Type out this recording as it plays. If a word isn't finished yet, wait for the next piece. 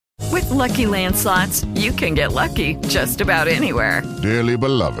Lucky Land Slots, you can get lucky just about anywhere. Dearly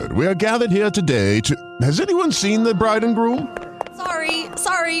beloved, we are gathered here today to... Has anyone seen the bride and groom?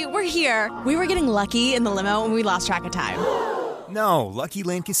 Sorry, we're here. We were getting lucky in the limo and we lost track of time. No, Lucky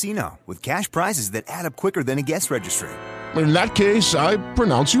Land Casino, with cash prizes that add up quicker than a guest registry. In that case, I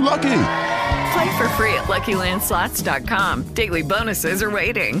pronounce you lucky. Play for free at LuckyLandSlots.com. Daily bonuses are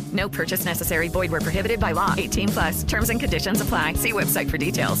waiting. No purchase necessary. Void where prohibited by law. 18+. Terms and conditions apply. See website for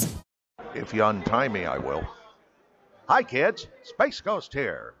details. If you untie me, I will. Hi, kids. Space Ghost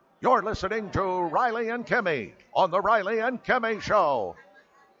here. You're listening to Riley and Kimmy on the Riley and Kimmy Show.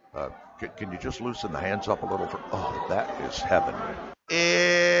 Can you just loosen the hands up a little? Oh, that is heaven.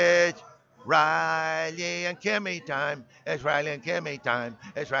 It's Riley and Kimmy time. It's Riley and Kimmy time.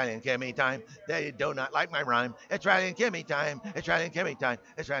 It's Riley and Kimmy time. They do not like my rhyme. It's Riley and Kimmy time. It's Riley and Kimmy time.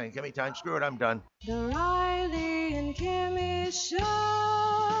 It's Riley and Kimmy time. Screw it, I'm done. The Riley and Kimmy Show.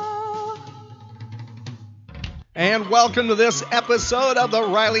 And welcome to this episode of the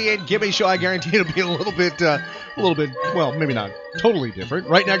Riley and Kimmy Show. I guarantee it'll be a little bit, well, maybe not totally different.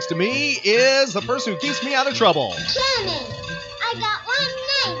 Right next to me is the person who keeps me out of trouble. Kimmy. I got one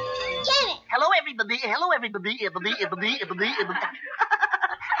name. Kimmy. Hello, everybody.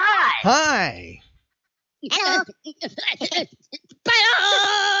 Hi. Hi. Hello.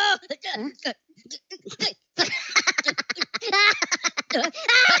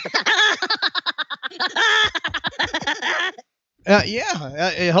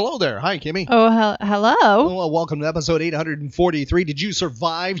 Hello there. Hi, Kimmy. Oh, hello. Well, welcome to episode 843. Did you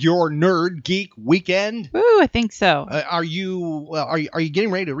survive your Nerd Geek weekend? Ooh, I think so. Are you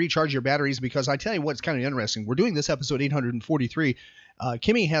getting ready to recharge your batteries? Because I tell you what's kind of interesting. We're doing this episode 843.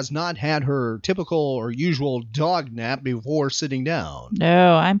 Kimmy has not had her typical or usual dog nap before sitting down.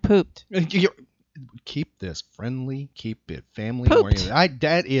 No, I'm pooped. Keep this friendly, keep it family Pooped. oriented.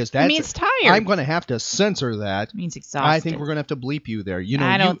 That means tired. I'm going to have to censor that. It means exhausted. I think we're going to have to bleep you there. You know,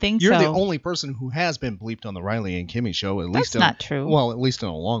 I don't think you're so. the only person who has been bleeped on the Riley and Kimmy Show. That's not true. Well, at least in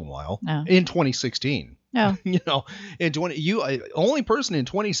a long while. No. In 2016. No. You know, only person in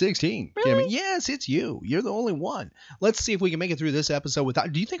 2016. Really? Kimmy. Yes, it's you. You're the only one. Let's see if we can make it through this episode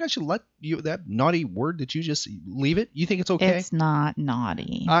without. Do you think I should let you that naughty word that you just leave it? You think it's okay? It's not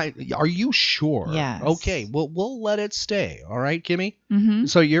naughty. Are you sure? Yes. Okay. Well, we'll let it stay. All right, Kimmy. Mm-hmm.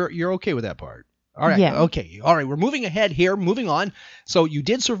 So you're okay with that part? All right. Yeah. Okay. All right. We're moving ahead here. Moving on. So you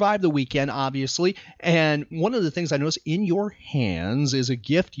did survive the weekend, obviously. And one of the things I noticed in your hands is a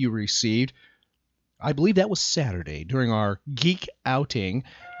gift you received. I believe that was Saturday during our geek outing.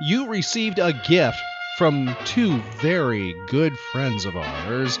 You received a gift from two very good friends of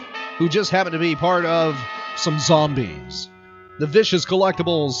ours who just happened to be part of some zombies. The Vicious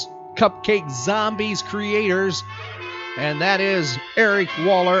Collectibles Cupcake Zombies creators. And that is Eric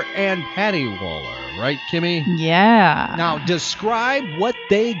Woller and Patty Woller. Right, Kimmy? Yeah. Now, describe what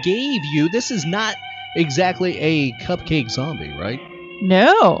they gave you. This is not exactly a cupcake zombie, right?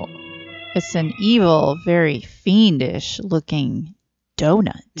 No. It's an evil, very fiendish looking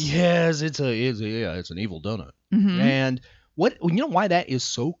donut. Yes, it's an evil donut. Mm-hmm. And you know why that is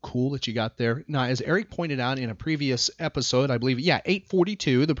so cool that you got there? Now, as Eric pointed out in a previous episode, I believe,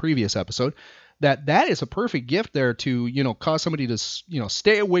 842, the previous episode, that is a perfect gift there to, cause somebody to,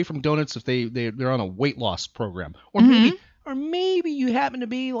 stay away from donuts if they're on a weight loss program. Or maybe you happen to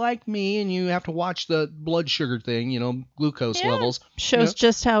be like me and you have to watch the blood sugar thing, glucose levels. Shows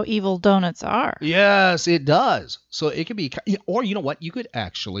just how evil donuts are. Yes, it does. So it could be, or you know what? You could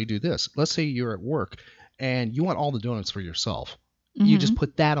actually do this. Let's say you're at work and you want all the donuts for yourself. Mm-hmm. You just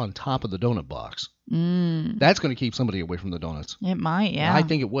put that on top of the donut box. That's going to keep somebody away from the donuts. It might, yeah. I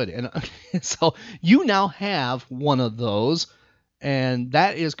think it would. And so you now have one of those, and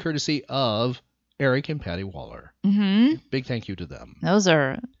that is courtesy of Eric and Patty Woller. Mm-hmm. Big thank you to them. Those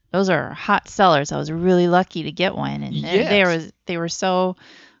are hot sellers. I was really lucky to get one, and they were so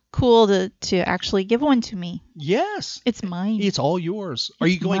cool to actually give one to me. Yes, it's mine. It's all yours. Are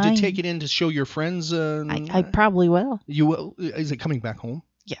you going to take it in to show your friends? I probably will. You will. Is it coming back home?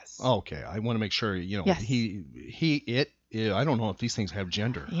 Yes. Okay, I want to make sure. Yes. I don't know if these things have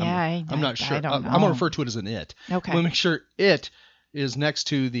gender. Yeah, I'm not sure. I don't know. I'm going to refer to it as an it. Okay. I'm going to make sure it is next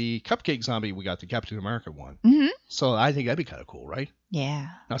to the cupcake zombie we got, the Captain America one. Mm-hmm. So I think that'd be kind of cool, right? Yeah.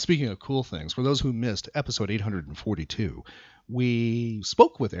 Now, speaking of cool things, for those who missed episode 842, we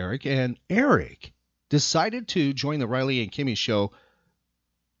spoke with Eric, and Eric decided to join the Riley and Kimmy Show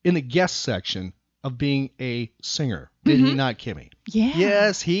in the guest section of being a singer. Did he not, Kimmy? Yeah.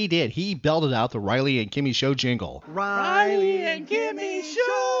 Yes, he did. He belted out the Riley and Kimmy Show jingle. Riley and Kimmy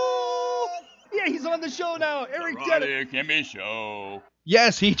Show! Yeah, he's on the show now. Eric did Riley it. and Kimmy Show.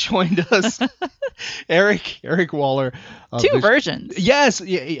 Yes, he joined us. Eric Woller. Two versions. Yes,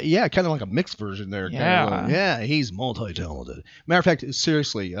 yeah, kind of like a mixed version there. Yeah. Yeah, he's multi-talented. Matter of fact,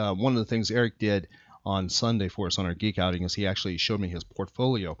 seriously, one of the things Eric did on Sunday for us on our Geek Outing is he actually showed me his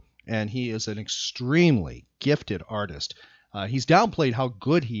portfolio, and he is an extremely gifted artist. He's downplayed how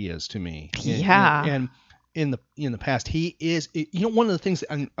good he is to me. Yeah. And in the past, he is, one of the things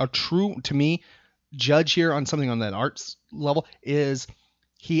that a true, to me, judge here on something on that arts level is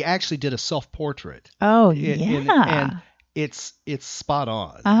he actually did a self-portrait. Oh, yeah. And it's spot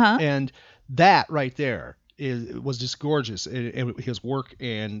on. Uh-huh. And that right there was just gorgeous, his work,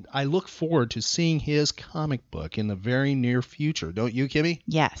 and I look forward to seeing his comic book in the very near future. Don't you, Kimmy?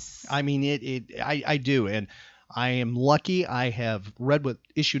 Yes. I mean, I do, and I am lucky. I have read what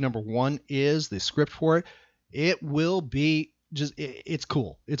issue number 1 is, the script for it. It will be it's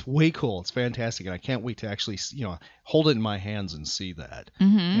cool. It's way cool. It's fantastic, and I can't wait to actually, hold it in my hands and see that.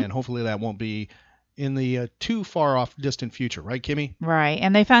 Mm-hmm. And hopefully that won't be in the too far off distant future, right, Kimmy? Right,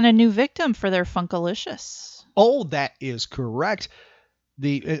 and they found a new victim for their Funkalicious. Oh, that is correct.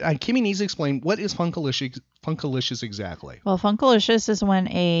 Kimmy needs to explain, what is Funkalicious exactly? Well, Funkalicious is when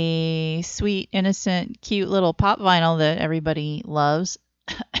a sweet, innocent, cute little pop vinyl that everybody loves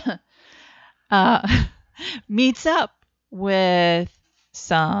meets up with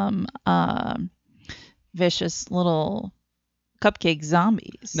some vicious little cupcake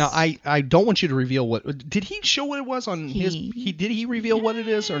zombies. Now, I don't want you to reveal what. Did he show what it was on his? Did he reveal what it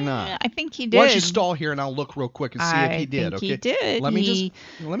is or not? I think he did. Why don't you stall here and I'll look real quick and see if he did. He did. Let me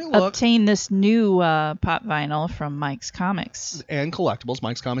look. Obtained this new pop vinyl from Mike's Comics and Collectibles,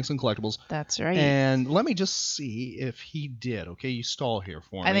 Mike's Comics and Collectibles. That's right. And let me just see if he did. Okay, you stall here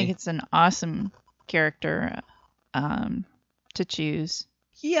for me. I think it's an awesome character to choose.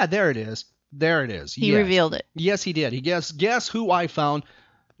 Yeah, there it is. There it is. He revealed it. Yes, he did. He guess who I found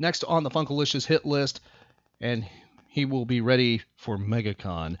next on the Funkalicious hit list, and he will be ready for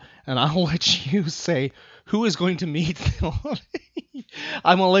MegaCon. And I'll let you say who is going to meet.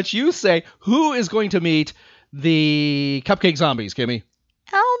 I'm gonna let you say who is going to meet the Cupcake Zombies, Kimmy.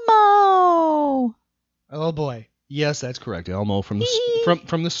 Elmo. Oh boy. Yes, that's correct. Elmo from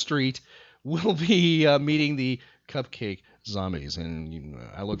the street will be meeting the Cupcake Zombies, and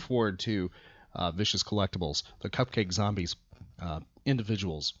I look forward to Vicious Collectibles, the Cupcake Zombies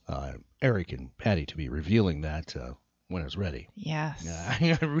individuals, Eric and Patty, to be revealing that when it's ready. Yes.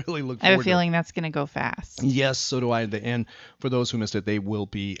 I really look forward to it. I have a feeling that's going to go fast. Yes, so do I. And for those who missed it, they will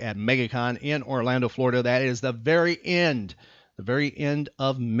be at MegaCon in Orlando, Florida. That is the very end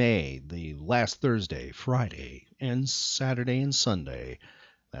of May, the last Thursday, Friday, and Saturday and Sunday.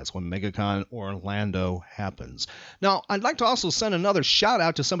 That's when MegaCon Orlando happens. Now, I'd like to also send another shout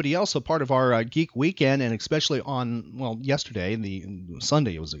out to somebody else, a part of our Geek Weekend, and especially on, yesterday,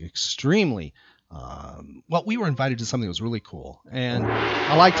 Sunday, it was extremely, we were invited to something that was really cool. And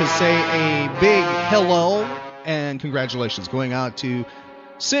I'd like to say a big hello and congratulations going out to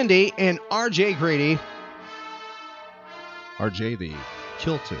Cindy and RJ Grady. RJ, the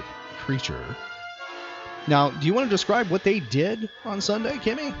Kilted creature. Now, do you want to describe what they did on Sunday,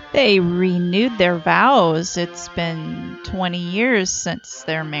 Kimmy? They renewed their vows. It's been 20 years since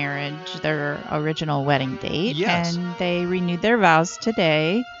their marriage, their original wedding date. Yes. And they renewed their vows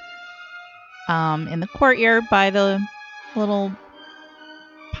today in the courtyard by the little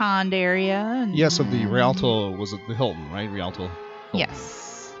pond area. Yes, of the Rialto, was it the Hilton, right? Rialto Hilton.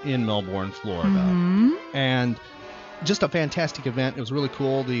 Yes. In Melbourne, Florida. Mm-hmm. And just a fantastic event. It was really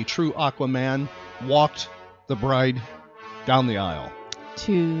cool. The true Aquaman walked the bride down the aisle.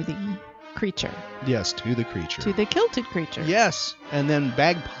 To the creature. Yes, to the creature. To the kilted creature. Yes. And then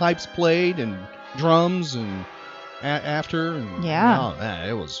bagpipes played and drums and after. And, yeah.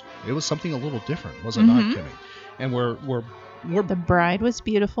 It was something a little different, was it not, Kimmy? And we're the bride was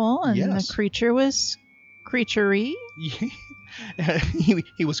beautiful and yes. the creature was creaturey.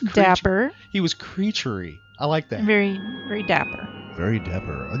 he was dapper. He was creaturey. I like that. Very, very dapper. Very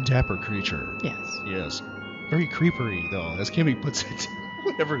dapper. A dapper creature. Yes. Yes. Very creepery, though, as Kimmy puts it.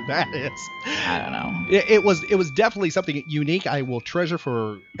 Whatever that is. I don't know. It was definitely something unique I will treasure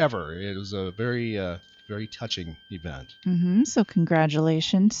forever. It was a very, very touching event. Mm-hmm. So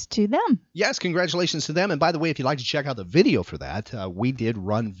congratulations to them. Yes, congratulations to them. And by the way, if you'd like to check out the video for that, we did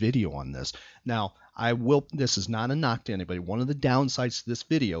run video on this. Now, this is not a knock to anybody. One of the downsides to this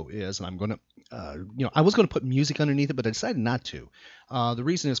video is, and I was going to put music underneath it, but I decided not to. The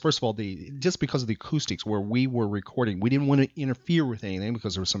reason is, first of all, just because of the acoustics where we were recording, we didn't want to interfere with anything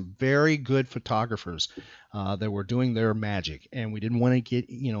because there were some very good photographers that were doing their magic, and we didn't want to get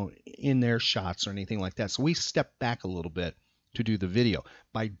in their shots or anything like that. So we stepped back a little bit to do the video.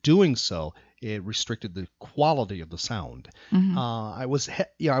 By doing so, it restricted the quality of the sound. Mm-hmm. I was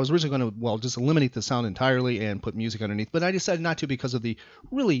originally going to just eliminate the sound entirely and put music underneath, but I decided not to because of the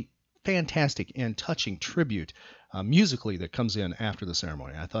really fantastic and touching tribute musically that comes in after the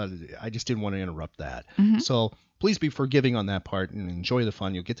ceremony. I just didn't want to interrupt that. Mm-hmm. So please be forgiving on that part and enjoy the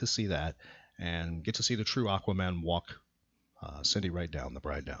fun. You'll get to see that and get to see the true Aquaman walk Cindy right down, the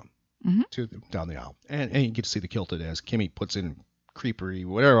bride down. Mm-hmm. Down the aisle. And you get to see the Kilted as Kimmy puts in creepery,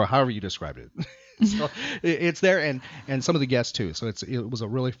 whatever, however you described it. So it's there, and some of the guests too. So it was a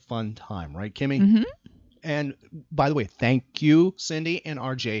really fun time, right, Kimmy? Mm-hmm. And by the way, thank you, Cindy and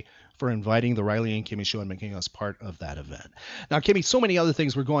RJ, for inviting the Riley and Kimmy Show and making us part of that event. Now, Kimmy, so many other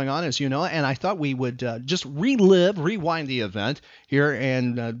things were going on, as you know, and I thought we would just rewind the event here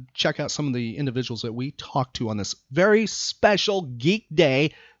and check out some of the individuals that we talked to on this very special Geek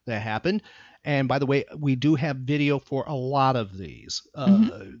Day that happened. And by the way, we do have video for a lot of these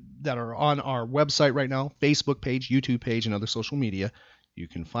that are on our website right now, Facebook page, YouTube page, and other social media. You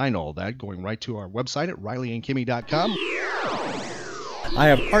can find all that going right to our website at RileyandKimmy.com. I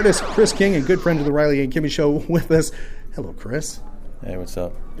have artist Chris King, a good friend of the Riley and Kimmy Show, with us. Hello, Chris. Hey, what's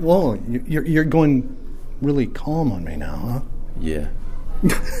up? Well, you're going really calm on me now, huh? Yeah.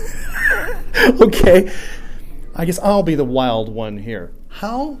 Okay. I guess I'll be the wild one here.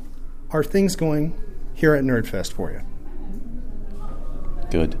 How are things going here at Nerdfest for you?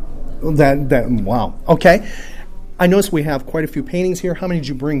 Good. Wow. Okay. I noticed we have quite a few paintings here. How many did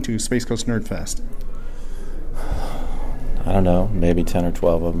you bring to Space Coast Nerdfest? I don't know, maybe 10 or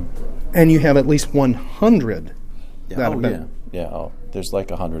 12 of them. And you have at least 100. Yeah. There's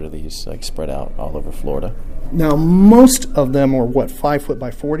like 100 of these, like spread out all over Florida. Now, most of them are what, 5 foot by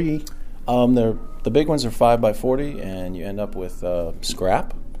 40? The big ones are 5 by 40, and you end up with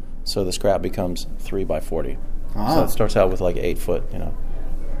scrap. So the scrap becomes 3 by 40. So it starts out with like 8 foot,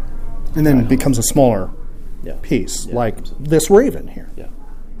 And then it becomes a smaller piece, like this raven here. Yeah.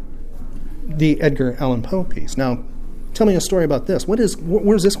 The Edgar Allan Poe piece. Now, tell me a story about this.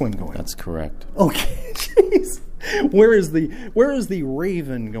 Where's this one going? That's correct. Okay, jeez. Where is the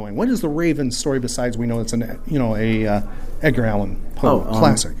raven going? What is the raven story besides we know it's a Edgar Allan Poe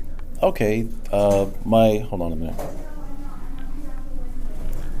classic? Okay, hold on a minute.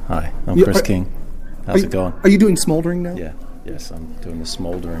 Hi, I'm Chris King. How's it going? Are you doing smoldering now? Yeah. Yes, I'm doing the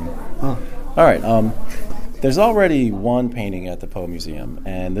smoldering. Oh. All right. There's already one painting at the Poe Museum,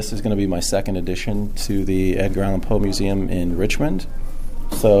 and this is going to be my second addition to the Edgar Allan Poe Museum in Richmond.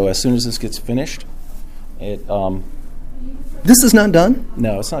 So as soon as this gets finished, it. This is not done?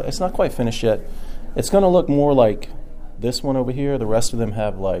 No, it's not quite finished yet. It's going to look more like this one over here. The rest of them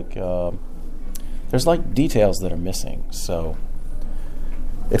have like there's like details that are missing. So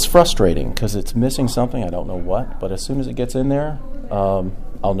it's frustrating because it's missing something. I don't know what, but as soon as it gets in there,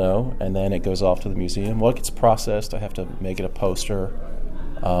 I'll know, and then it goes off to the museum. Well, it gets processed. I have to make it a poster,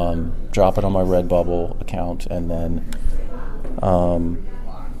 drop it on my Redbubble account, and then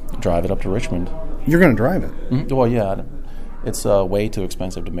drive it up to Richmond. You're going to drive it? Mm-hmm. Well, yeah. It's way too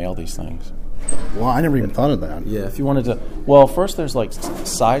expensive to mail these things. Well, I never even thought of that. Yeah, if you wanted to... Well, first there's like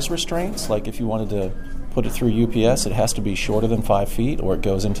size restraints. Like if you wanted to put it through UPS, it has to be shorter than 5 feet, or it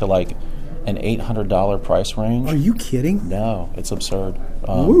goes into like an $800 price range. Are you kidding? No, it's absurd.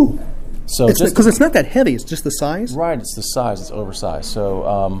 Woo. So because it's not that heavy, it's just the size? Right, it's the size, it's oversized.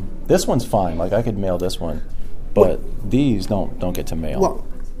 So this one's fine. Like I could mail this one, but these don't get to mail. Well,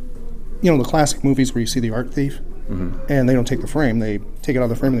 the classic movies where you see the art thief, and they don't take the frame, they take it out of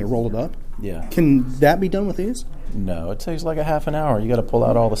the frame and they roll it up. Yeah. Can that be done with these? No, it takes like a half an hour. You got to pull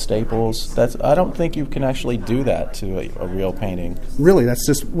out all the staples. I don't think you can actually do that to a real painting. Really? That's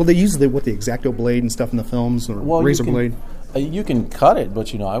just... Well, they use the X-Acto blade and stuff in the films, or razor blade. You can cut it,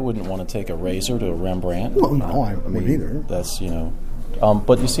 but, I wouldn't want to take a razor to a Rembrandt. Well, no, I wouldn't either. That's,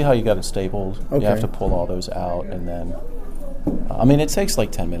 but you see how you got it stapled? Okay. You have to pull all those out, and then... it takes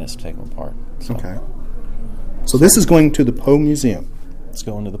like 10 minutes to take them apart. So. Okay. So this is going to the Poe Museum. It's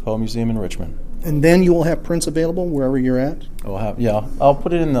going to the Poe Museum in Richmond. And then you will have prints available wherever you're at? I'll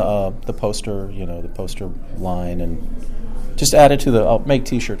put it in the poster, the poster line, and just add it to I'll make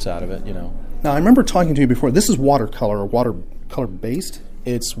T-shirts out of it, Now, I remember talking to you before. This is watercolor or watercolor-based?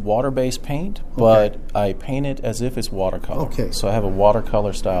 It's water-based paint, but I paint it as if it's watercolor. Okay. So I have a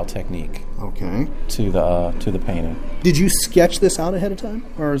watercolor style technique. Okay. To the painting. Did you sketch this out ahead of time,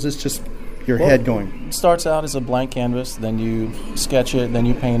 or is this just your head going? It starts out as a blank canvas, then you sketch it, then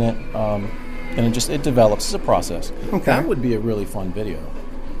you paint it, and it develops. It's a process. Okay. That would be a really fun video.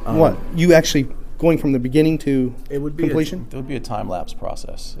 What? You actually going from the beginning to completion? It would be a time-lapse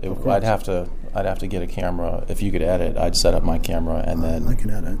process. I'd have to get a camera. If you could edit, I'd set up my camera and then... I can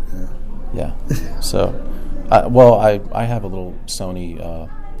edit, yeah. So, I have a little Sony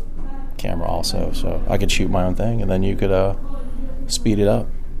camera also, so I could shoot my own thing, and then you could speed it up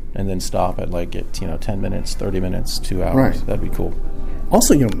and then stop at 10 minutes, 30 minutes, 2 hours. Right. That'd be cool.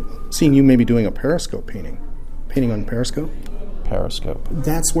 Also, seeing you maybe doing a Periscope painting on Periscope. Periscope.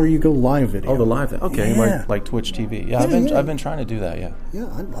 That's where you go live video. Oh, the live. Okay, yeah. like Twitch TV. Yeah, I've been trying to do that. Yeah. Yeah,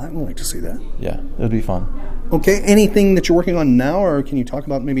 I'd like to see that. Yeah, it would be fun. Okay, anything that you're working on now, or can you talk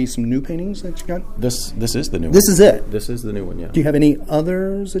about maybe some new paintings that you got? This is the new one. This is it? This is the new one, yeah. Do you have any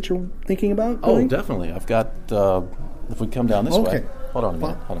others that you're thinking about doing? Oh, definitely. I've got, if we come down this way. Hold on a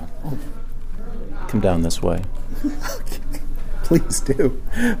minute. Hold on. Oh. Come down this way. Please do.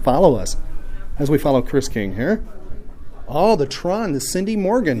 Follow us as we follow Chris King here. Oh, the Cindy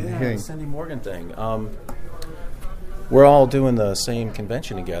Morgan thing. The Cindy Morgan thing. We're all doing the same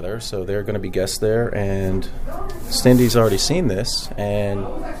convention together, so they're going to be guests there, and Cindy's already seen this, and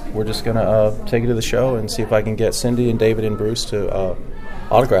we're just going to take it to the show and see if I can get Cindy and David and Bruce to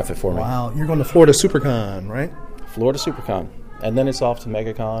autograph it for me. Wow, you're going to Florida SuperCon, right? Florida SuperCon. And then it's off to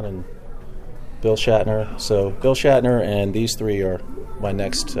MegaCon and Bill Shatner. So Bill Shatner and these three are my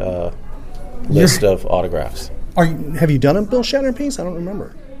next list of autographs. Have you done a Bill Shatner piece? I don't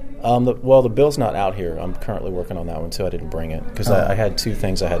remember. The Bill's not out here. I'm currently working on that one, so I didn't bring it because I had two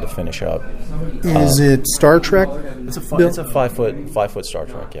things I had to finish up. Is it Star Trek? It's a 5 foot Star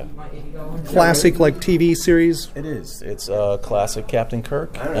Trek, yeah. Classic TV series. It is. It's a classic Captain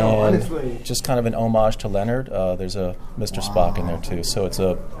Kirk and just kind of an homage to Leonard. There's a Mr. Spock in there too, so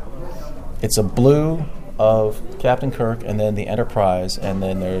it's a blue of Captain Kirk and then the Enterprise, and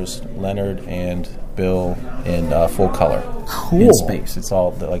then there's Leonard and Bill in full color. Cool. In space. It's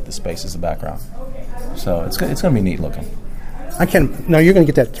all the space is the background. So it's going to be neat looking. Now you're going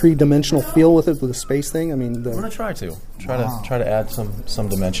to get that 3-dimensional feel with it, with the space thing. I'm going to try to add some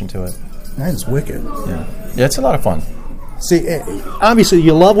dimension to it. That is wicked. Yeah, it's a lot of fun. See, obviously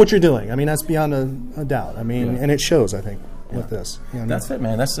you love what you're doing. That's beyond a doubt. And it shows, I think, with this. That's it,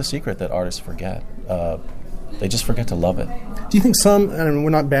 man. That's the secret that artists forget. They just forget to love it. Do you think some, we're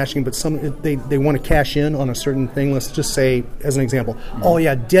not bashing, but some, they want to cash in on a certain thing? Let's just say, as an example,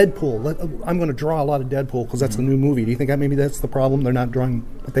 Deadpool. I'm going to draw a lot of Deadpool because that's the new movie. Do you think that maybe that's the problem? They're not drawing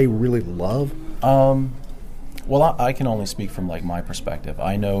what they really love? Well, I can only speak from my perspective.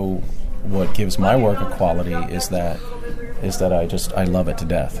 I know what gives my work a quality is that I love it to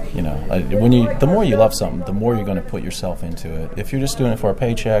death. The more you love something, the more you're going to put yourself into it. If you're just doing it for a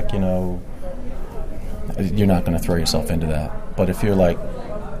paycheck, you're not going to throw yourself into that. But if you're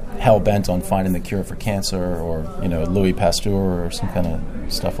hell bent on finding the cure for cancer, or Louis Pasteur or some kind of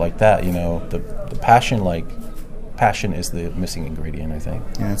stuff like that, the passion is the missing ingredient, I think.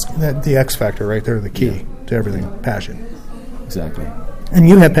 Yeah, it's the X factor right there, the key to everything. Passion. Exactly. And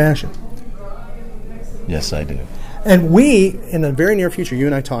you have passion. Yes, I do. And we, in the very near future, you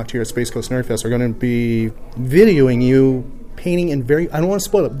and I talked here at Space Coast Nerd Fest, are going to be videoing you painting in I don't want to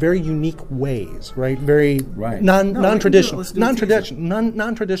spoil it, very unique ways, right? Very non-traditional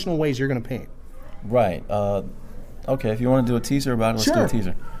ways you're going to paint. Right. Okay, if you want to do a teaser about it, let's do a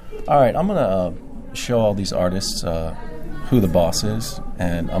teaser. All right, I'm going to show all these artists who the boss is,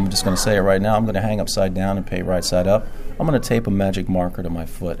 and I'm just going to say it right now. I'm going to hang upside down and paint right side up. I'm going to tape a magic marker to my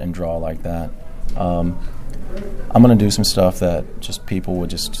foot and draw like that. I'm going to do some stuff that just people would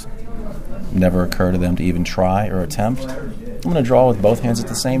just never occur to them to even try or attempt. I'm going to draw with both hands at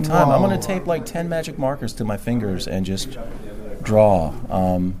the same time. Whoa. I'm going to tape 10 magic markers to my fingers and just draw.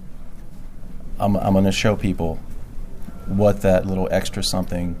 I'm going to show people what that little extra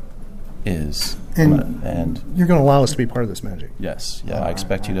something is. And you're going to allow us to be part of this magic? Yes. Yeah, I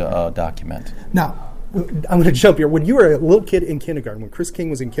expect you to document. Now, I'm going to jump here. When you were a little kid in kindergarten, when Chris King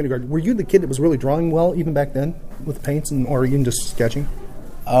was in kindergarten, were you the kid that was really drawing well even back then with paints or even just sketching?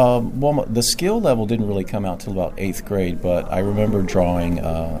 Well, the skill level didn't really come out till about 8th grade, but I remember drawing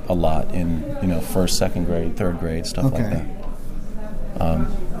a lot in 1st, 2nd grade, 3rd grade, stuff like that.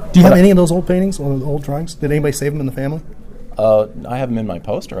 Do you have any of those old paintings, or old drawings? Did anybody save them in the family? I have them in my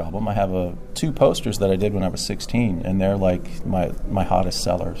poster album. I have 2 posters that I did when I was 16, and they're my hottest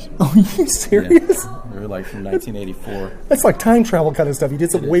sellers. Oh, are you serious? Yeah. They're from 1984. That's like time travel kind of stuff. You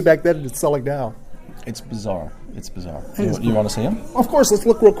did something way back then and it's selling now. It's bizarre. You want to see them? Of course. Let's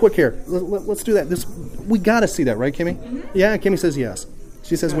look real quick here. Let's do that. We got to see that, right, Kimmy? Mm-hmm. Yeah, Kimmy says yes.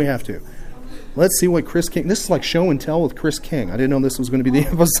 She says we have to. Let's see what Chris King... This is like show and tell with Chris King. I didn't know this was going to be the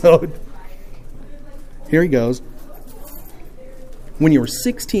episode. Here he goes. When you were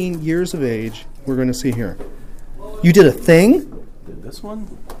 16 years of age, we're going to see here. You did a thing? Did this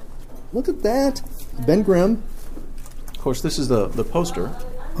one? Look at that. Ben Grimm. Of course, this is the poster.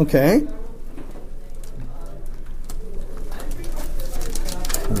 Okay.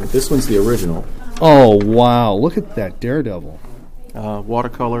 This one's the original. Oh, wow. Look at that Daredevil.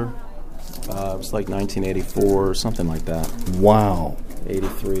 Watercolor. It was like 1984 or something like that. Wow.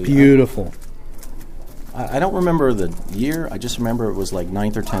 83. Beautiful. I don't remember the year. I just remember it was like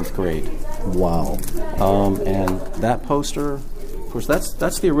 9th or 10th grade. Wow. And that poster, of course,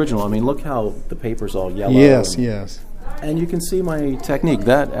 that's the original. I mean, look how the paper's all yellow. Yes, yes. And you can see my technique.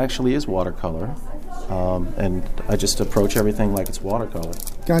 That actually is watercolor. And I just approach everything like it's watercolor.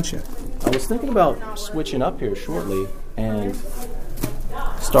 Gotcha. I was thinking about switching up here shortly and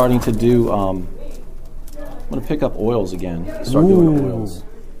starting to do, I'm going to pick up oils again. Start doing oils.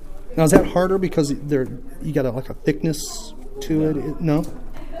 Now, is that harder because you got like a thickness to it? No?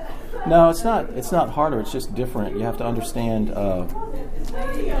 No, it's not. It's not harder. It's just different. You have to understand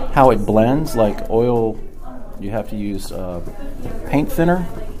how it blends. Like oil, you have to use paint thinner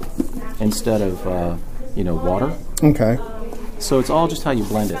instead of water. Okay. So it's all just how you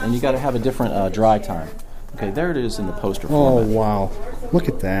blend it, and you got to have a different dry time. Okay, there it is in the poster format. Oh wow! Look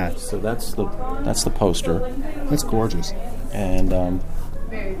at that. So that's the poster. That's gorgeous. And I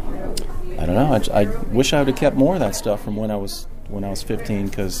don't know. I wish I would have kept more of that stuff from when I was 15,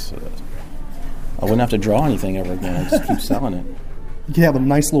 because I wouldn't have to draw anything ever again. I just keep selling it. You could have a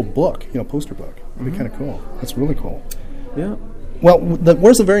nice little book, poster book. That'd be kind of cool. That's really cool. Yeah. Well,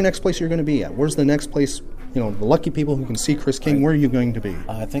 where's the very next place you're going to be at? Where's the next place? The lucky people who can see Chris King. Where are you going to be?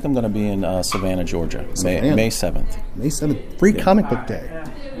 I think I'm going to be in Savannah, Georgia, May 7th. May 7th, free comic book day.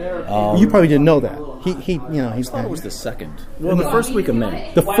 You probably didn't know that. He's. I thought it was the second. Well, the first week of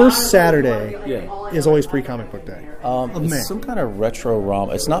May. The first Saturday is always free comic book day. Of May. It's some kind of retro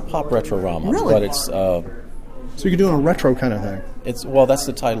rama. It's not pop retro rama, really? But it's. So you're doing a retro kind of thing. That's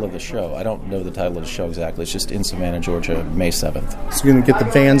the title of the show. I don't know the title of the show exactly. It's just in Savannah, Georgia, May 7th. So you're going to get the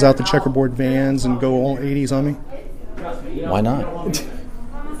vans out, the checkerboard vans, and go all 80s on me? Why not?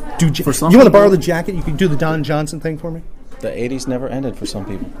 You want to borrow the jacket? You can do the Don Johnson thing for me? The 80s never ended for some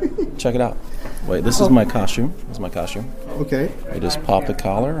people. Check it out. Wait, this is my costume. This is my costume. Okay. I just pop the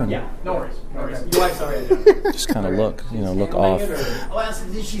collar and no worries. Your wife's already just kind of look off.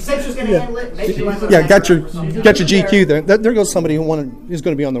 She said she was going to handle it. Maybe got your GQ there. There goes somebody who's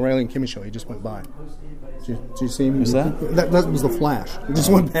going to be on the Riley and Kimmy show. He just went by. Did you see him? Who's that? That was the Flash. It just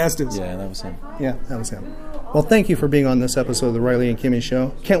went past us. Yeah, that was him. Yeah, that was him. Well, thank you for being on this episode of the Riley and Kimmy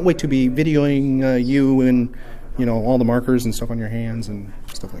show. Can't wait to be videoing you and all the markers and stuff on your hands and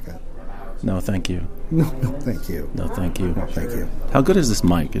stuff like that. No, thank you. No, thank you. No, thank you. No, thank you. How good is this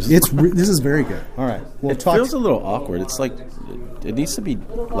mic? This is very good. All right. We'll it feels a little awkward. It's like it needs to be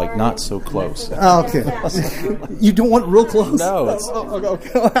like not so close. Okay. You don't want real close? No. It's,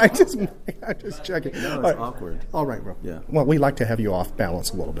 okay. I just checking. No, it's awkward. All right, bro. Yeah. Well, we like to have you off balance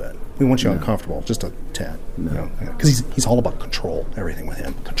a little bit. We want you uncomfortable, just a tad. No. Because he's all about control. Everything with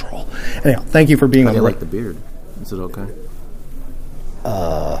him, control. Anyhow, thank you for being on the. I like the beard. Is it okay?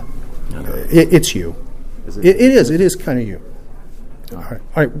 It's you. Is it? It is. It is kind of you. All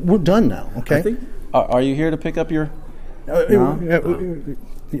right. We're done now. Okay. I think, are you here to pick up your? Okay.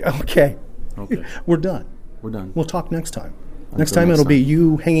 Okay. We're done. We're done. We'll talk next time. Next time it'll be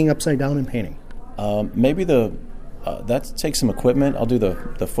you hanging upside down and painting. Maybe that takes some equipment. I'll do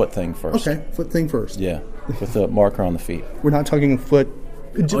the foot thing first. Okay, foot thing first. Yeah, with the marker on the feet. We're not talking foot.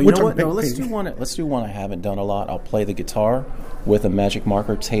 Oh, you know what? No, let's do one. Let's do one I haven't done a lot. I'll play the guitar with a magic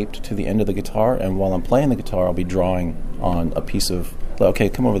marker taped to the end of the guitar, and while I'm playing the guitar, I'll be drawing on a piece of. Okay,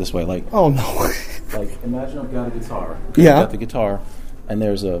 come over this way. Oh no! Imagine I've got a guitar. Yeah. I've got the guitar, and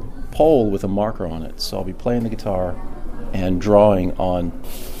there's a pole with a marker on it. So I'll be playing the guitar and drawing on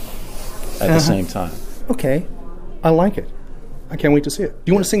at the same time. Okay, I like it. I can't wait to see it. Do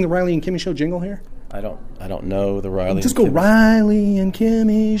you want to sing the Riley and Kimmy show jingle here? I don't know the Riley. Just go Riley and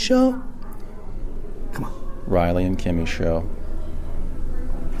Kimmy show. Come on. Riley and Kimmy show.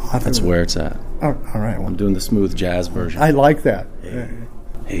 That's where it's at. All right. I'm doing the smooth jazz version. I like that.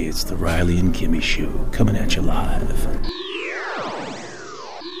 Hey, it's the Riley and Kimmy show coming at you live.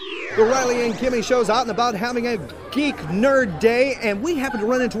 The Riley and Kimmy show's out and about having a geek nerd day, and we happen to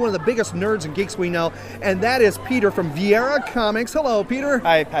run into one of the biggest nerds and geeks we know, and that is Peter from Viera Comics. Hello, Peter.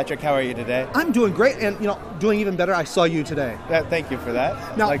 Hi, Patrick. How are you today? I'm doing great, and doing even better. I saw you today. Thank you for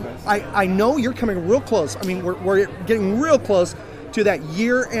that. Now, Likewise. I know you're coming real close. I mean, we're getting real close to that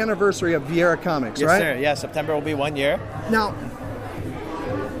year anniversary of Viera Comics, yes, right? Yes, sir. Yeah, September will be 1 year. Now,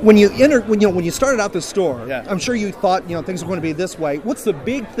 when you started out the store, I'm sure you thought things were going to be this way. What's the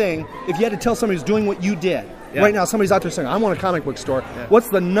big thing if you had to tell somebody who's doing what you did? Yeah. Right now, somebody's out there saying, "I want a comic book store." Yeah. What's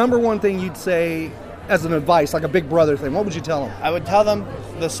the number one thing you'd say as an advice, like a big brother thing? What would you tell them? I would tell them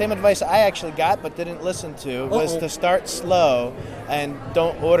the same advice I actually got but didn't listen to was to start slow and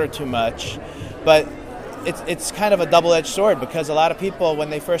don't order too much. But it's kind of a double-edged sword because a lot of people, when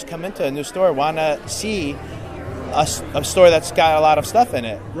they first come into a new store, want to see a store that's got a lot of stuff in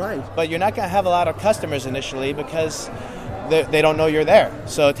it. Right. But you're not going to have a lot of customers initially because they don't know you're there.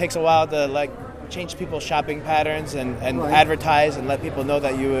 So it takes a while to change people's shopping patterns and advertise and let people know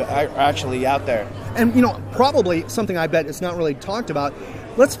that you are actually out there. And probably something I bet it's not really talked about.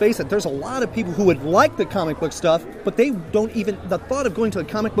 Let's face it, there's a lot of people who would like the comic book stuff, but they don't even, the thought of going to a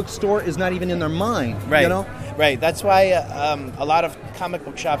comic book store is not even in their mind. Right. You know? Right. That's why a lot of comic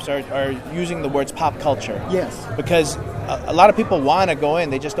book shops are using the words pop culture. Yes. Because a lot of people want to go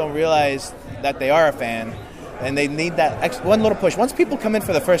in, they just don't realize that they are a fan. And they need that one little push. Once people come in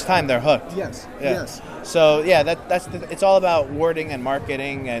for the first time, they're hooked. Yes. Yeah. Yes. So it's all about wording and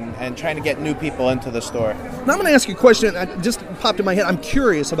marketing and trying to get new people into the store. Now I'm going to ask you a question. It just popped in my head. I'm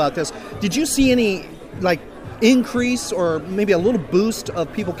curious about this. Did you see any increase or maybe a little boost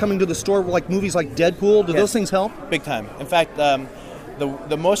of people coming to the store like movies like Deadpool? Did those things help? Big time. In fact,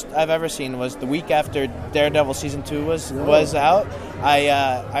 the most I've ever seen was the week after Daredevil Season 2 was out.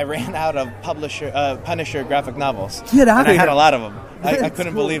 I ran out of Punisher graphic novels. Get out of here. I had a lot of them. I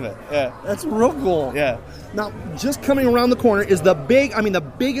couldn't believe it. Yeah. That's real cool. Yeah. Now, just coming around the corner is the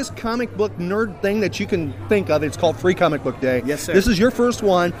biggest comic book nerd thing that you can think of. It's called Free Comic Book Day. Yes, sir. This is your first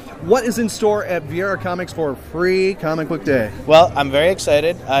one. What is in store at Viera Comics for Free Comic Book Day? Well, I'm very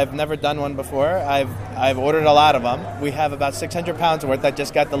excited. I've never done one before. I've ordered a lot of them. We have about 600 pounds worth that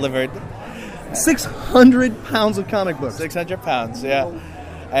just got delivered. 600 pounds of comic books. 600 pounds, yeah.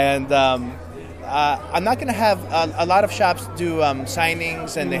 And I'm not going to have a lot of shops do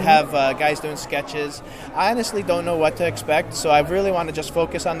signings and they have guys doing sketches. I honestly don't know what to expect, so I really want to just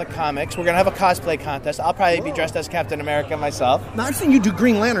focus on the comics. We're going to have a cosplay contest. I'll probably be dressed as Captain America myself. Now, I've seen you do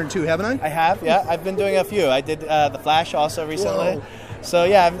Green Lantern too, haven't I? I have, yeah. I've been doing a few. I did The Flash also recently. Whoa. So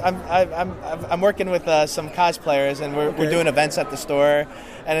yeah, I'm working with some cosplayers, and we're doing events at the store,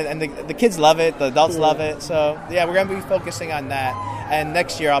 and the kids love it, the adults love it. So yeah, we're gonna be focusing on that, and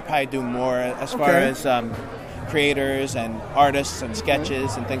next year I'll probably do more as far as creators and artists and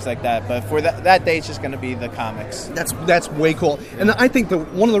sketches and things like that. But for that day, it's just going to be the comics. That's way cool. And I think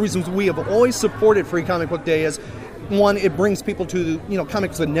one of the reasons we have always supported Free Comic Book Day is, one, it brings people to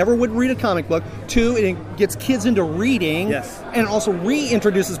comics that never would read a comic book. Two, it gets kids into reading. Yes. And also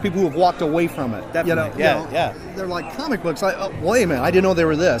reintroduces people who have walked away from it. Definitely. Yeah. They're like, comic books. Wait a minute, I didn't know they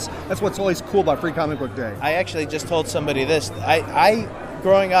were this. That's what's always cool about Free Comic Book Day. I actually just told somebody this. I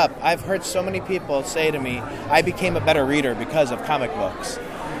growing up, I've heard so many people say to me, I became a better reader because of comic books.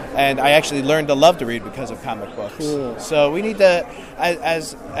 And I actually learned to love to read because of comic books. Cool. So we need to,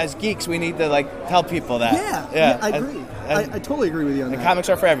 as geeks, we need to tell people that. Yeah, I agree. I totally agree with you on that. Comics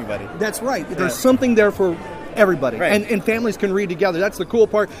are for everybody. That's right. There's something there for everybody, right. and families can read together. That's the cool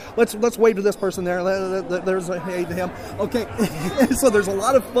part. Let's wave to this person there. There's a hey to him. Okay, so there's a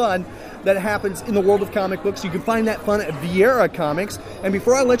lot of fun that happens in the world of comic books. You can find that fun at Viera Comics. And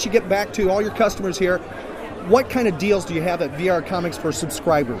before I let you get back to all your customers here, what kind of deals do you have at Viera Comics for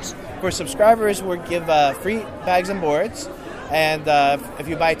subscribers? For subscribers, we give free bags and boards. And if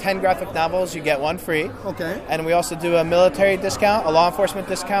you buy 10 graphic novels, you get one free. Okay. And we also do a military discount, a law enforcement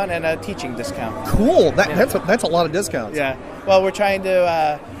discount, and a teaching discount. Cool. That's a lot of discounts. Yeah. Well, we're trying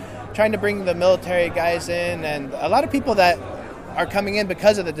to bring the military guys in, and a lot of people that are coming in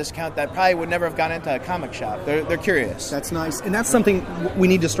because of the discount that probably would never have gone into a comic shop. They're curious. That's nice. And that's something we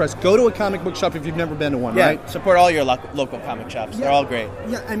need to stress. Go to a comic book shop if you've never been to one, right? Support all your local comic shops. They're all great.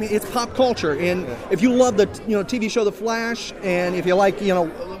 Yeah, I mean, it's pop culture. And if you love the TV show The Flash, and if you like,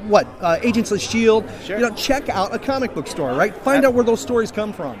 Agents of S.H.I.E.L.D., sure. Check out a comic book store, right? Find out where those stories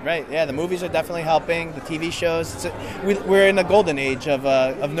come from. Right, yeah. The movies are definitely helping. The TV shows. We're in a golden age of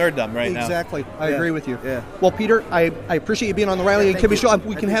nerddom right now. Exactly. I agree with you. Yeah. Well, Peter, I appreciate you being on the Riley and Kimmy Show.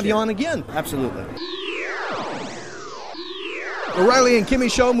 We can have you on again. Absolutely. The Riley and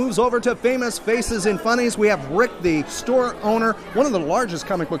Kimmy Show moves over to Famous Faces and Funnies. We have Rick, the store owner, one of the largest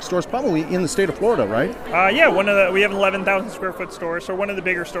comic book stores probably in the state of Florida, right? We have an 11,000 square foot store, so one of the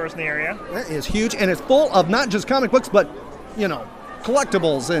bigger stores in the area. That is huge, and it's full of not just comic books, but,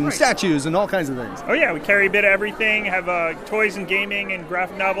 collectibles and statues and all kinds of things. Oh yeah, we carry a bit of everything, have toys and gaming and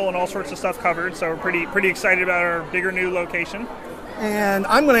graphic novel and all sorts of stuff covered, so we're pretty excited about our bigger new location. And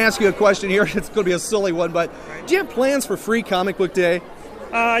I'm going to ask you a question here. It's going to be a silly one, but do you have plans for Free Comic Book Day?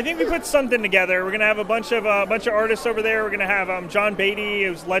 I think we put something together. We're going to have a bunch of artists over there. We're going to have John Beatty,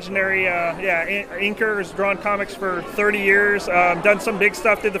 who's legendary, inker, who's drawn comics for 30 years, done some big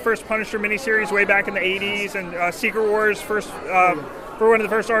stuff, did the first Punisher miniseries way back in the 80s, and Secret Wars, for one of the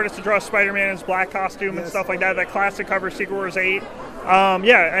first artists to draw Spider-Man in his black costume and stuff like that classic cover, Secret Wars 8.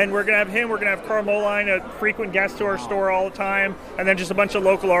 And we're going to have him. We're going to have Carl Moline, a frequent guest to our store all the time, and then just a bunch of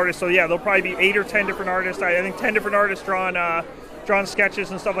local artists. So, yeah, there'll probably be 8 or 10 different artists. I think 10 different artists drawn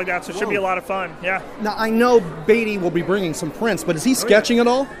sketches and stuff like that, so it should be a lot of fun. Yeah. Now I know Beatty will be bringing some prints, but is he sketching at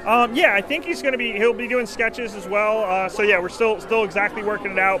all? Yeah, I think he'll be doing sketches as well. So yeah, we're still exactly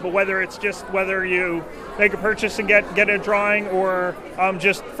working it out. But whether you make a purchase and get a drawing, or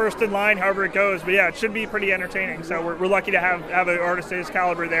just first in line, however it goes. But yeah, it should be pretty entertaining. So we're lucky to have an artist of his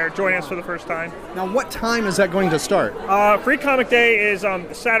caliber there join us for the first time. Now, what time is that going to start? Free Comic Day is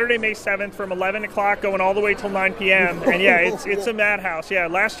Saturday, May 7th, from 11 o'clock going all the way till 9 p.m. And yeah, it's a madhouse. Yeah,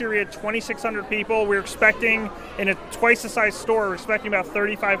 last year we had 2,600 people. We're expecting, in a twice the size store, we're expecting about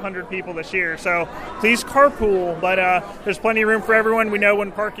 3,500 people this year. So please carpool, but there's plenty of room for everyone. We know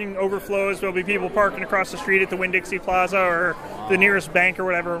when parking overflows, there'll be people parking across the street at the Winn-Dixie Plaza or the nearest bank or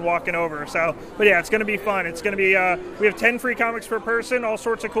whatever and walking over. So, but yeah, it's going to be fun. It's going to be, we have 10 free comics per person, all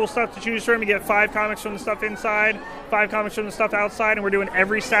sorts of cool stuff to choose from. You get 5 comics from the stuff inside, 5 comics from the stuff outside, and we're doing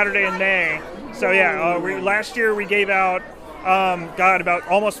every Saturday in May. So yeah, last year we gave out about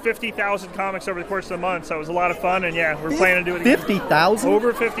almost 50,000 comics over the course of the month, so it was a lot of fun, and yeah, we're planning to do it again. 50,000?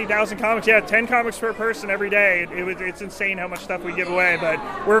 Over 50,000 comics, yeah, 10 comics per person every day. It's insane how much stuff we give away, but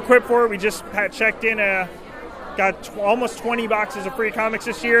we're equipped for it. We just checked in got almost 20 boxes of free comics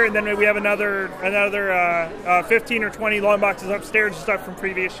this year, and then we have another 15 or 20 long boxes upstairs of stuff from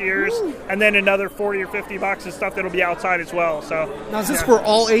previous years, and then another 40 or 50 boxes of stuff that'll be outside as well. So now, is this for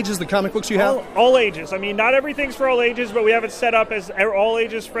all ages, the comic books you have? All ages. I mean, not everything's for all ages, but we have it set up as all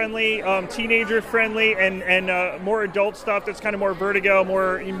ages friendly, teenager friendly, and more adult stuff that's kind of more Vertigo,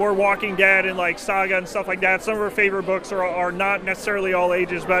 more Walking Dead and like Saga and stuff like that. Some of our favorite books are not necessarily all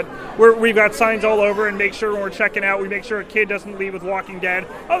ages, but we've got signs all over, and make sure when we're checking out, we make sure a kid doesn't leave with Walking Dead.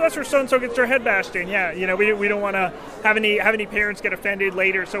 Oh, that's where so-and-so gets their head bashed in. Yeah, we don't want to have any parents get offended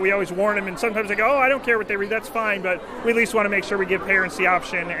later, so we always warn them, and sometimes they go, oh, I don't care what they read, that's fine, but we at least want to make sure we give parents the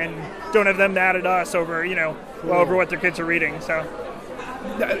option and don't have them mad at us over, over what their kids are reading. So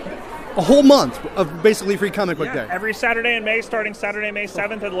a whole month of basically Free Comic Book Day. Every Saturday in May, starting Saturday, May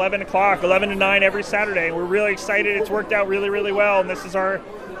 7th at 11 o'clock, 11 to 9 every Saturday. We're really excited. It's worked out really, really well, and this is our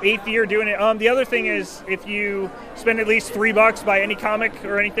 8th year doing it. The other thing is, if you spend at least $3 by any comic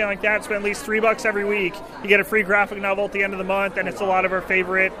or anything like that, spend at least $3 every week, you get a free graphic novel at the end of the month, and it's a lot of our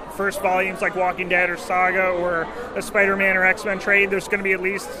favorite first volumes like Walking Dead or Saga or a Spider-Man or X-Men trade. There's going to be at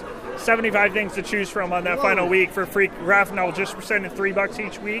least 75 things to choose from on that final week for a free graphic novel just for spending $3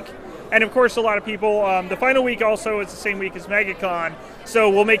 each week. And of course, a lot of people, the final week also is the same week as MegaCon, so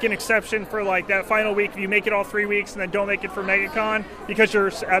we'll make an exception for like that final week. If you make it all 3 weeks and then don't make it for MegaCon, because you're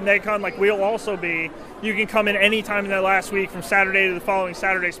at MegaCon like we'll also be, you can come in any time in that last week from Saturday to the following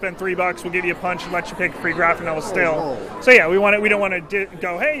Saturday, spend $3, we'll give you a punch and let you pick a free graphic novel still. So yeah, we don't want to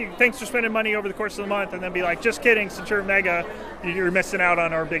go, hey, thanks for spending money over the course of the month, and then be like, just kidding, since you're at Mega, you're missing out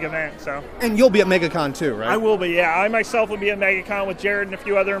on our big event. So. And you'll be at MegaCon too, right? I will be, yeah. I myself will be at MegaCon with Jared and a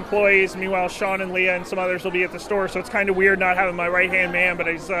few other employees. Meanwhile, Sean and Leah and some others will be at the store, so it's kind of weird not having my right-hand man, but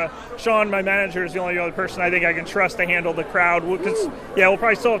Sean, my manager, is the only other person I think I can trust to handle the crowd. Because, yeah, we'll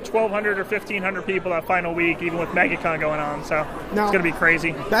probably still have 1,200 or 1,500 people that final week, even with MegaCon going on, so now, it's going to be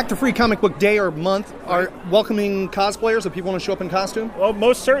crazy. Back to Free Comic Book Day or month, are welcoming cosplayers if people want to show up in costume? Well,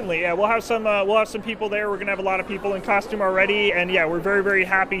 most certainly, yeah. We'll have some people there. We're going to have a lot of people in costume already, and yeah, we're very, very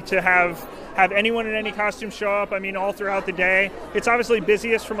happy to have anyone in any costume show up, I mean, all throughout the day. It's obviously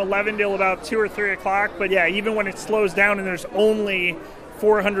busiest from 11 till about 2 or 3 o'clock, but yeah, even when it slows down and there's only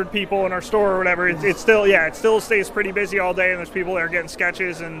 400 people in our store or whatever, it still stays pretty busy all day, and there's people there getting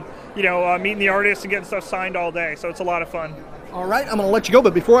sketches and, meeting the artists and getting stuff signed all day, so it's a lot of fun. All right, I'm going to let you go,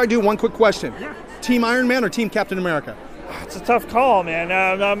 but before I do, one quick question. Yeah. Team Iron Man or Team Captain America? It's a tough call, man.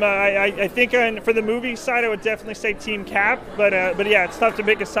 I think for the movie side, I would definitely say Team Cap, but yeah, it's tough to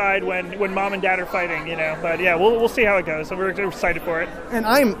pick a side when mom and dad are fighting, But yeah, we'll see how it goes. So we're excited for it. And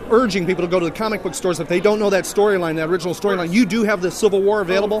I'm urging people to go to the comic book stores if they don't know that storyline, that original storyline. You do have the Civil War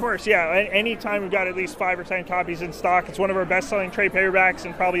available. Of course, yeah. Anytime we've got at least 5 or 10 copies in stock. It's one of our best-selling trade paperbacks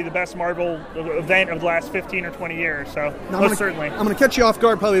and probably the best Marvel event of the last 15 or 20 years. So certainly. I'm going to catch you off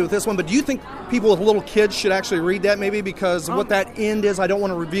guard probably with this one, but do you think people with little kids should actually read that maybe? Because because of what that end is? I don't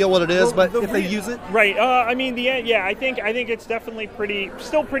want to reveal what it is, but if they use it, right? I mean, the end. Yeah, I think it's definitely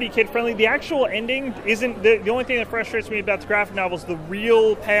still pretty kid friendly. The actual ending isn't the only thing that frustrates me about the graphic novels. The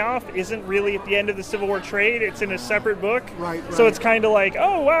real payoff isn't really at the end of the Civil War trade. It's in a separate book. Right. So it's kind of like,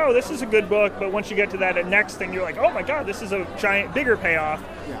 oh wow, this is a good book, but once you get to that next thing, you're like, oh my god, this is a giant, bigger payoff.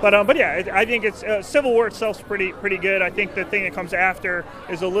 Yeah. But yeah, I think it's Civil War itself's pretty good. I think the thing that comes after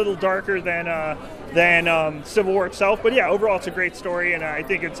is a little darker than Civil War itself. But yeah, overall it's a great story, and I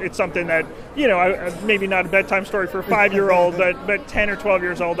think it's something that, maybe not a bedtime story for a 5-year-old, but 10 or 12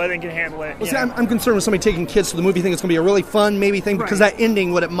 years old, I think can handle it. Well, see, I'm concerned with somebody taking kids to the movie. I think it's going to be a really fun maybe thing because that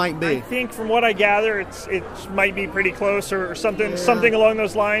ending, what it might be. I think from what I gather, it might be pretty close or something along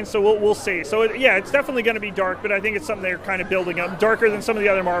those lines. So we'll see. So it's definitely going to be dark, but I think it's something they're kind of building up, darker than some of the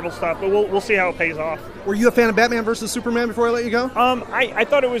other Marvel stuff. But we'll see how it pays off. Were you a fan of Batman versus Superman before I let you go? I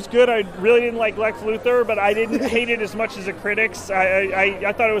thought it was good. I really didn't like Lex Luthor, but I didn't hate it as much as the critics.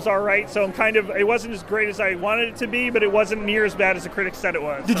 I thought it was all right. So it wasn't as great as I wanted it to be, but it wasn't near as bad as the critics said it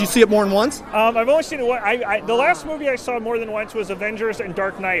was. Did you see it more than once? I've only seen it once. The last movie I saw more than once was Avengers and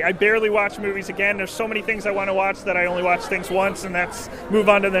Dark Knight. I barely watch movies again. There's so many things I want to watch that I only watch things once, and that's move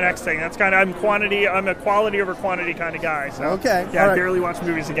on to the next thing. That's kind of I'm a quality over quantity kind of guy. So okay, yeah, I barely watch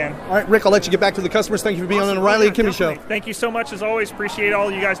movies again. All right, Rick, I'll let you get back to the customers. Thank you for being on the Riley and Kimmy Show. Thank you so much as always. Appreciate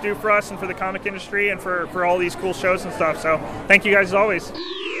all you guys do for us and for the comic industry and for all these cool shows and stuff. So thank you guys as always.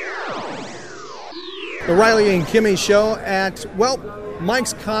 The Riley and Kimmy Show at,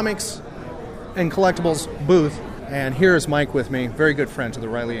 Mike's Comics and Collectibles booth. And here's Mike with me, very good friend to the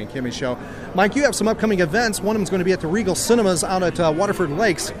Riley and Kimmy Show. Mike, you have some upcoming events. One of them is going to be at the Regal Cinemas out at Waterford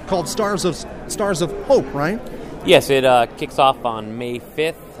Lakes called Stars of Hope, right? Yes, it kicks off on May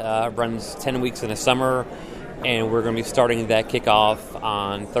 5th, runs 10 weeks in the summer, and we're going to be starting that kickoff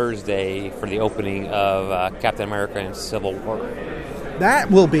on Thursday for the opening of Captain America and Civil War.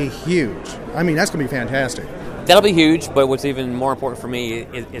 That will be huge. I mean, that's going to be fantastic. That'll be huge, but what's even more important for me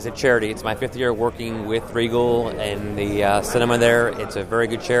is a charity. It's my 5th year working with Regal and the cinema there. It's a very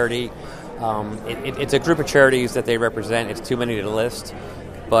good charity. It's a group of charities that they represent. It's too many to list.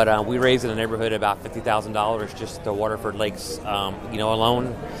 But we raised in the neighborhood about $50,000 just the Waterford Lakes,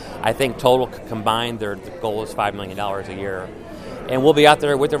 alone. I think total combined, the goal is $5 million a year. And we'll be out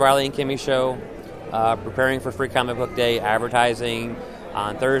there with the Riley and Kimmy Show, preparing for Free Comic Book Day, advertising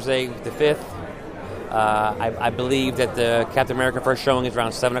on Thursday the 5th. I believe that the Captain America first showing is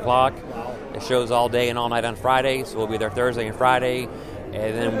around 7 o'clock. It shows all day and all night on Friday, so we'll be there Thursday and Friday.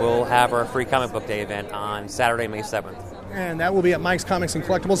 And then we'll have our Free Comic Book Day event on Saturday, May 7th. And that will be at Mike's Comics and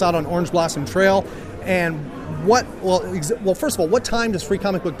Collectibles out on Orange Blossom Trail. And first of all, what time does Free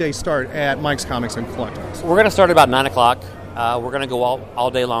Comic Book Day start at Mike's Comics and Collectibles? We're going to start at about 9 o'clock. We're going to go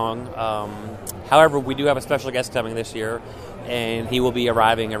all day long. However, we do have a special guest coming this year, and he will be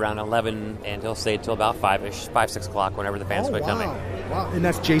arriving around 11, and he'll stay until about 6 o'clock, whenever the fans are coming. Wow. And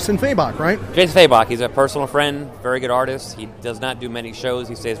that's Jason Fabok, right? Jason Fabok. He's a personal friend, very good artist. He does not do many shows.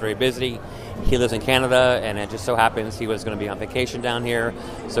 He stays very busy. He lives in Canada, and it just so happens he was going to be on vacation down here,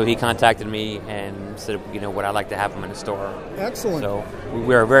 so he contacted me and said, would I like to have him in the store? Excellent. So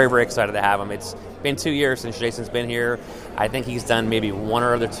we're very, very excited to have him. It's been 2 years since Jason's been here. I think he's done maybe one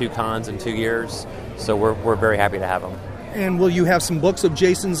or other 2 cons in 2 years, so we're very happy to have him. And will you have some books of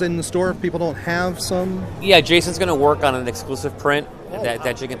Jason's in the store if people don't have some? Yeah, Jason's going to work on an exclusive print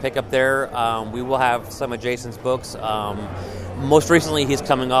that you can pick up there. We will have some of Jason's books. Most recently, he's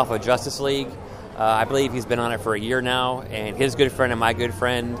coming off of Justice League. I believe he's been on it for a year now, and his good friend and my good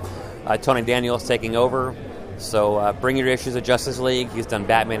friend, Tony Daniel's taking over. So bring your issues of Justice League. He's done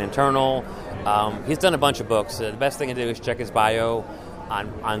Batman Eternal. He's done a bunch of books. The best thing to do is check his bio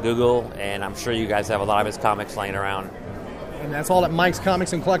on Google, and I'm sure you guys have a lot of his comics laying around. And that's all at Mike's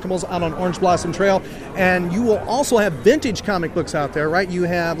Comics and Collectibles out on Orange Blossom Trail. And you will also have vintage comic books out there, right? You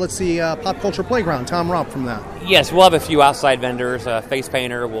have, Pop Culture Playground, Tom Rupp from that. Yes, we'll have a few outside vendors, face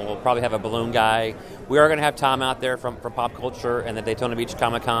painter, we'll probably have a balloon guy. We are going to have Tom out there from Pop Culture and the Daytona Beach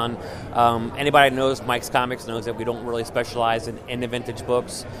Comic Con. Anybody that knows Mike's Comics knows that we don't really specialize in the vintage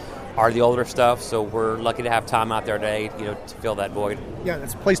books or the older stuff, so we're lucky to have Tom out there today, to fill that void. Yeah,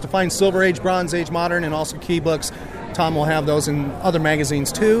 it's a place to find Silver Age, Bronze Age, Modern, and also key books. Tom will have those in other magazines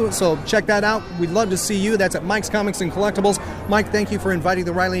too, so check that out. We'd love to see you. That's at Mike's Comics and Collectibles. Mike, thank you for inviting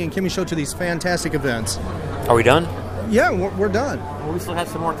the Riley and Kimmy Show to these fantastic events. Are we done? Yeah, we're done. Well, we still have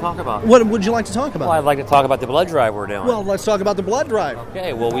some more to talk about. What would you like to talk about? Well, I'd like to talk about the blood drive we're doing. Well, let's talk about the blood drive.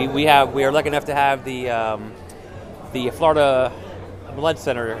 Okay, well, we are lucky enough to have the Florida Blood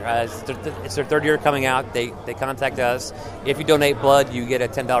Center. It's their 3rd year coming out. They contact us. If you donate blood, you get a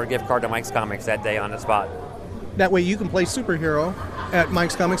 $10 gift card to Mike's Comics that day on the spot. That way you can play superhero at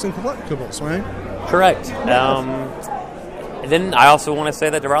Mike's Comics and Collectibles, right? Correct. And then I also want to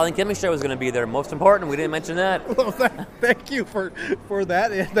say that the Riley and Kimmy show is going to be there. Most important, we didn't mention that. Well, thank you for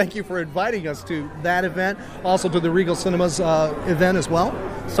that. And thank you for inviting us to that event. Also to the Regal Cinemas event as well.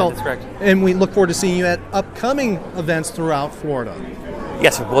 So, that's correct. And we look forward to seeing you at upcoming events throughout Florida.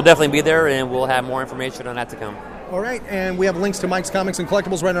 Yes, we'll definitely be there, and we'll have more information on that to come. All right, and we have links to Mike's Comics and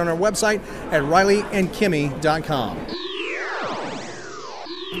Collectibles right on our website at RileyandKimmy.com.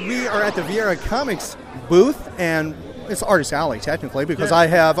 We are at the Viera Comics booth, and it's Artist Alley, technically, because I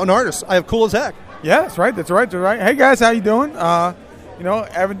have an artist. I have Kool as heck. Yeah, that's right. Hey, guys, how you doing?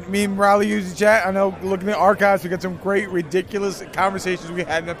 Me and Riley usually chat. I know, looking at archives, we got some great, ridiculous conversations we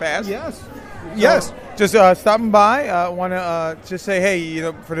had in the past. Yes. Just stopping by. Want to just say,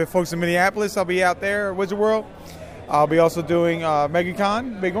 hey, for the folks in Minneapolis, I'll be out there at Wizard World. I'll be also doing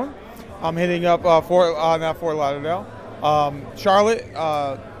MegaCon, big one. I'm hitting up not Fort Lauderdale, Charlotte,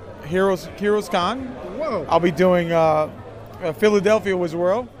 Heroes Con. Whoa. I'll be doing Philadelphia Wizard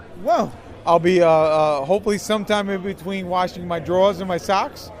World. Whoa. I'll be hopefully sometime in between washing my drawers and my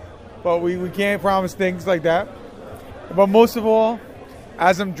socks, but we can't promise things like that. But most of all,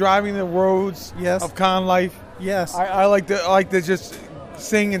 as I'm driving the roads of con life, I like to just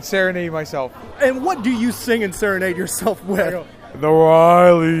sing and serenade myself. And what do you sing and serenade yourself with? The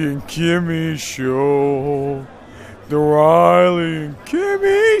Riley and Kimmy Show. The Riley and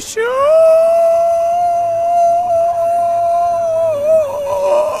Kimmy Show.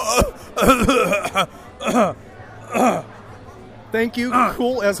 Thank you,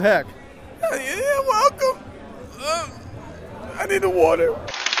 Kool as heck. You're welcome. I need the water.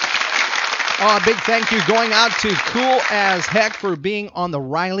 A big thank you going out to Kool as heck for being on the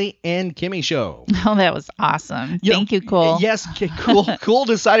Riley and Kimmy show. Oh, that was awesome. Thank you, Kool. Yes, Kool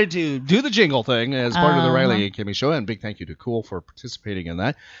decided to do the jingle thing as part of the Riley and Kimmy show, and big thank you to Kool for participating in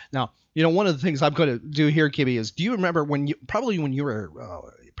that. Now, one of the things I'm going to do here, Kimmy, is do you remember when you were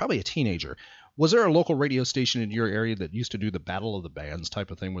probably a teenager, was there a local radio station in your area that used to do the Battle of the Bands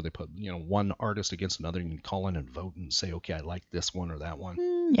type of thing where they put, one artist against another and you can call in and vote and say, okay, I like this one or that one?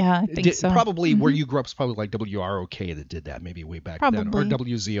 Yeah, I think so. Probably where you grew up is probably like WROK that did that maybe way back then. Or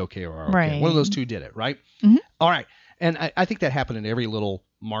WZOK or ROK. Right. One of those two did it, right? Mm-hmm. All right. And I think that happened in every little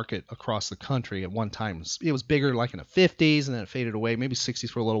market across the country at one time. It was bigger like in the 50s and then it faded away, maybe 60s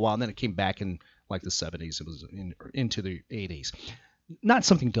for a little while, and then it came back in like the 70s. It was into the 80s. Not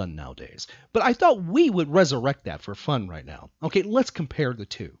something done nowadays. But I thought we would resurrect that for fun right now. Okay, let's compare the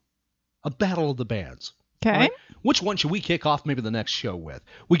two. A battle of the bands. Okay. Right? Which one should we kick off maybe the next show with?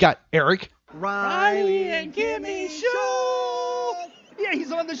 We got Eric. Riley and Kimmy Show. Yeah,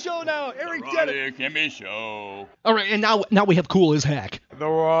 he's on the show now. Eric did it. Riley and Kimmy Show. All right, and now we have Kool as heck. The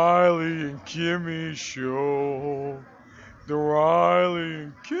Riley and Kimmy Show. The Riley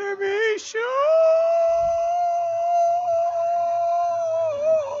and Kimmy Show.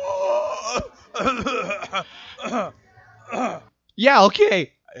 Yeah,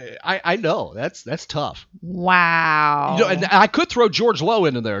 okay. I know that's tough. Wow. And I could throw George Lowe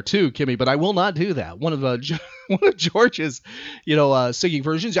into there too, Kimmy, but I will not do that. One of George's, singing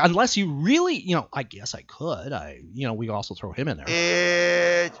versions. Unless you really, I guess I could. We also throw him in there.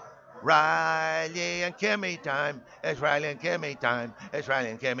 It's Riley and Kimmy time. It's Riley and Kimmy time. It's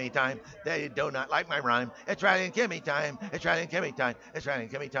Riley and Kimmy time. They do not like my rhyme. It's Riley and Kimmy time. It's Riley and Kimmy time. It's Riley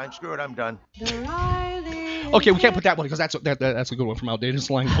and Kimmy time. Screw it, I'm done. Okay, we can't put that one because that's a good one from Outdated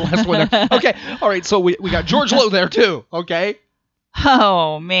Slang. The last one there. Okay, all right. So we got George Lowe there too. Okay.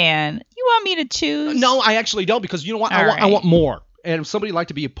 Oh man, you want me to choose? No, I actually don't because you know what? I want more. And if somebody would like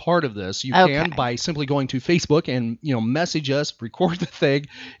to be a part of this, you can by simply going to Facebook and, message us, record the thing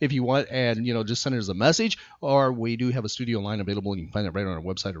if you want, and, just send us a message. Or we do have a studio line available. You can find it right on our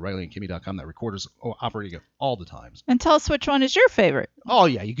website at RileyandKimmy.com. That recorder's operating at all the times. And tell us which one is your favorite. Oh,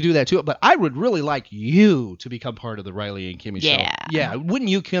 yeah, you can do that too. But I would really like you to become part of the Riley and Kimmy show. Yeah.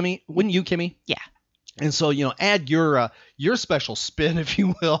 Wouldn't you, Kimmy? Yeah. And so, add your special spin, if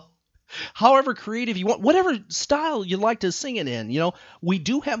you will. However creative you want, whatever style you like to sing it in, we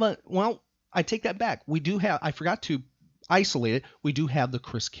do have I take that back. I forgot to isolate it. We do have the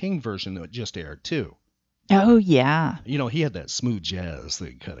Chris King version that just aired too. Oh, yeah. He had that smooth jazz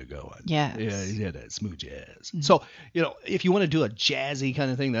thing kind of going. Yes. Yeah, he had that smooth jazz. Mm-hmm. So, if you want to do a jazzy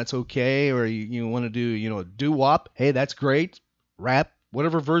kind of thing, that's okay. Or you want to do, a doo-wop, hey, that's great. Rap,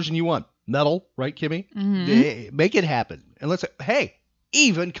 whatever version you want. Metal, right, Kimmy? Mm-hmm. Make it happen. And let's say, hey,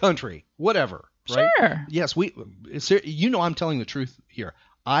 even country, whatever, right? Sure. Yes, I'm telling the truth here.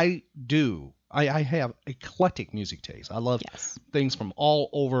 I have eclectic music taste. I love things from all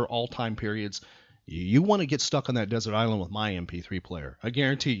over, all time periods. You want to get stuck on that desert island with my MP3 player. I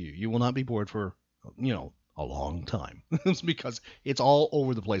guarantee you will not be bored for, a long time. It's because it's all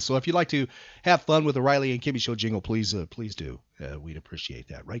over the place. So if you'd like to have fun with the Riley and Kimmy Show jingle, please do. We'd appreciate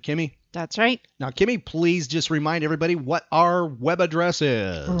that. Right, Kimmy? That's right. Now, Kimmy, please just remind everybody what our web address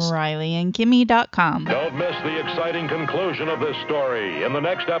is. RileyandKimmy.com. Don't miss the exciting conclusion of this story in the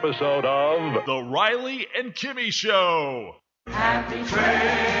next episode of The Riley and Kimmy Show. Happy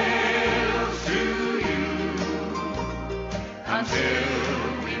trails to you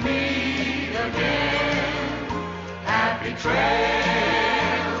until we meet again. Happy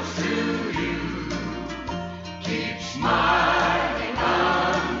trails to you. Keep smiling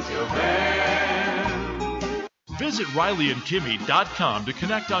until then. Visit RileyandKimmy.com to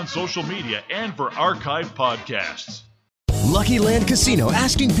connect on social media and for archived podcasts. Lucky Land Casino,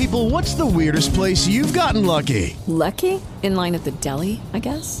 asking people, what's the weirdest place you've gotten lucky? Lucky? In line at the deli, I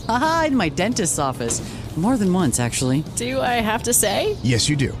guess? Aha, in my dentist's office. More than once, actually. Do I have to say? Yes,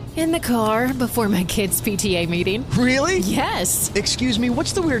 you do. In the car before my kids' PTA meeting. Really? Yes. Excuse me,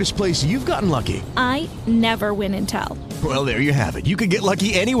 what's the weirdest place you've gotten lucky? I never win and tell. Well, there you have it. You can get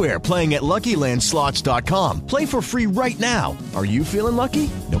lucky anywhere, playing at LuckyLandSlots.com. Play for free right now. Are you feeling lucky?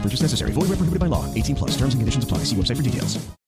 No purchase necessary. Void where prohibited by law. 18+. Terms and conditions apply. See website for details.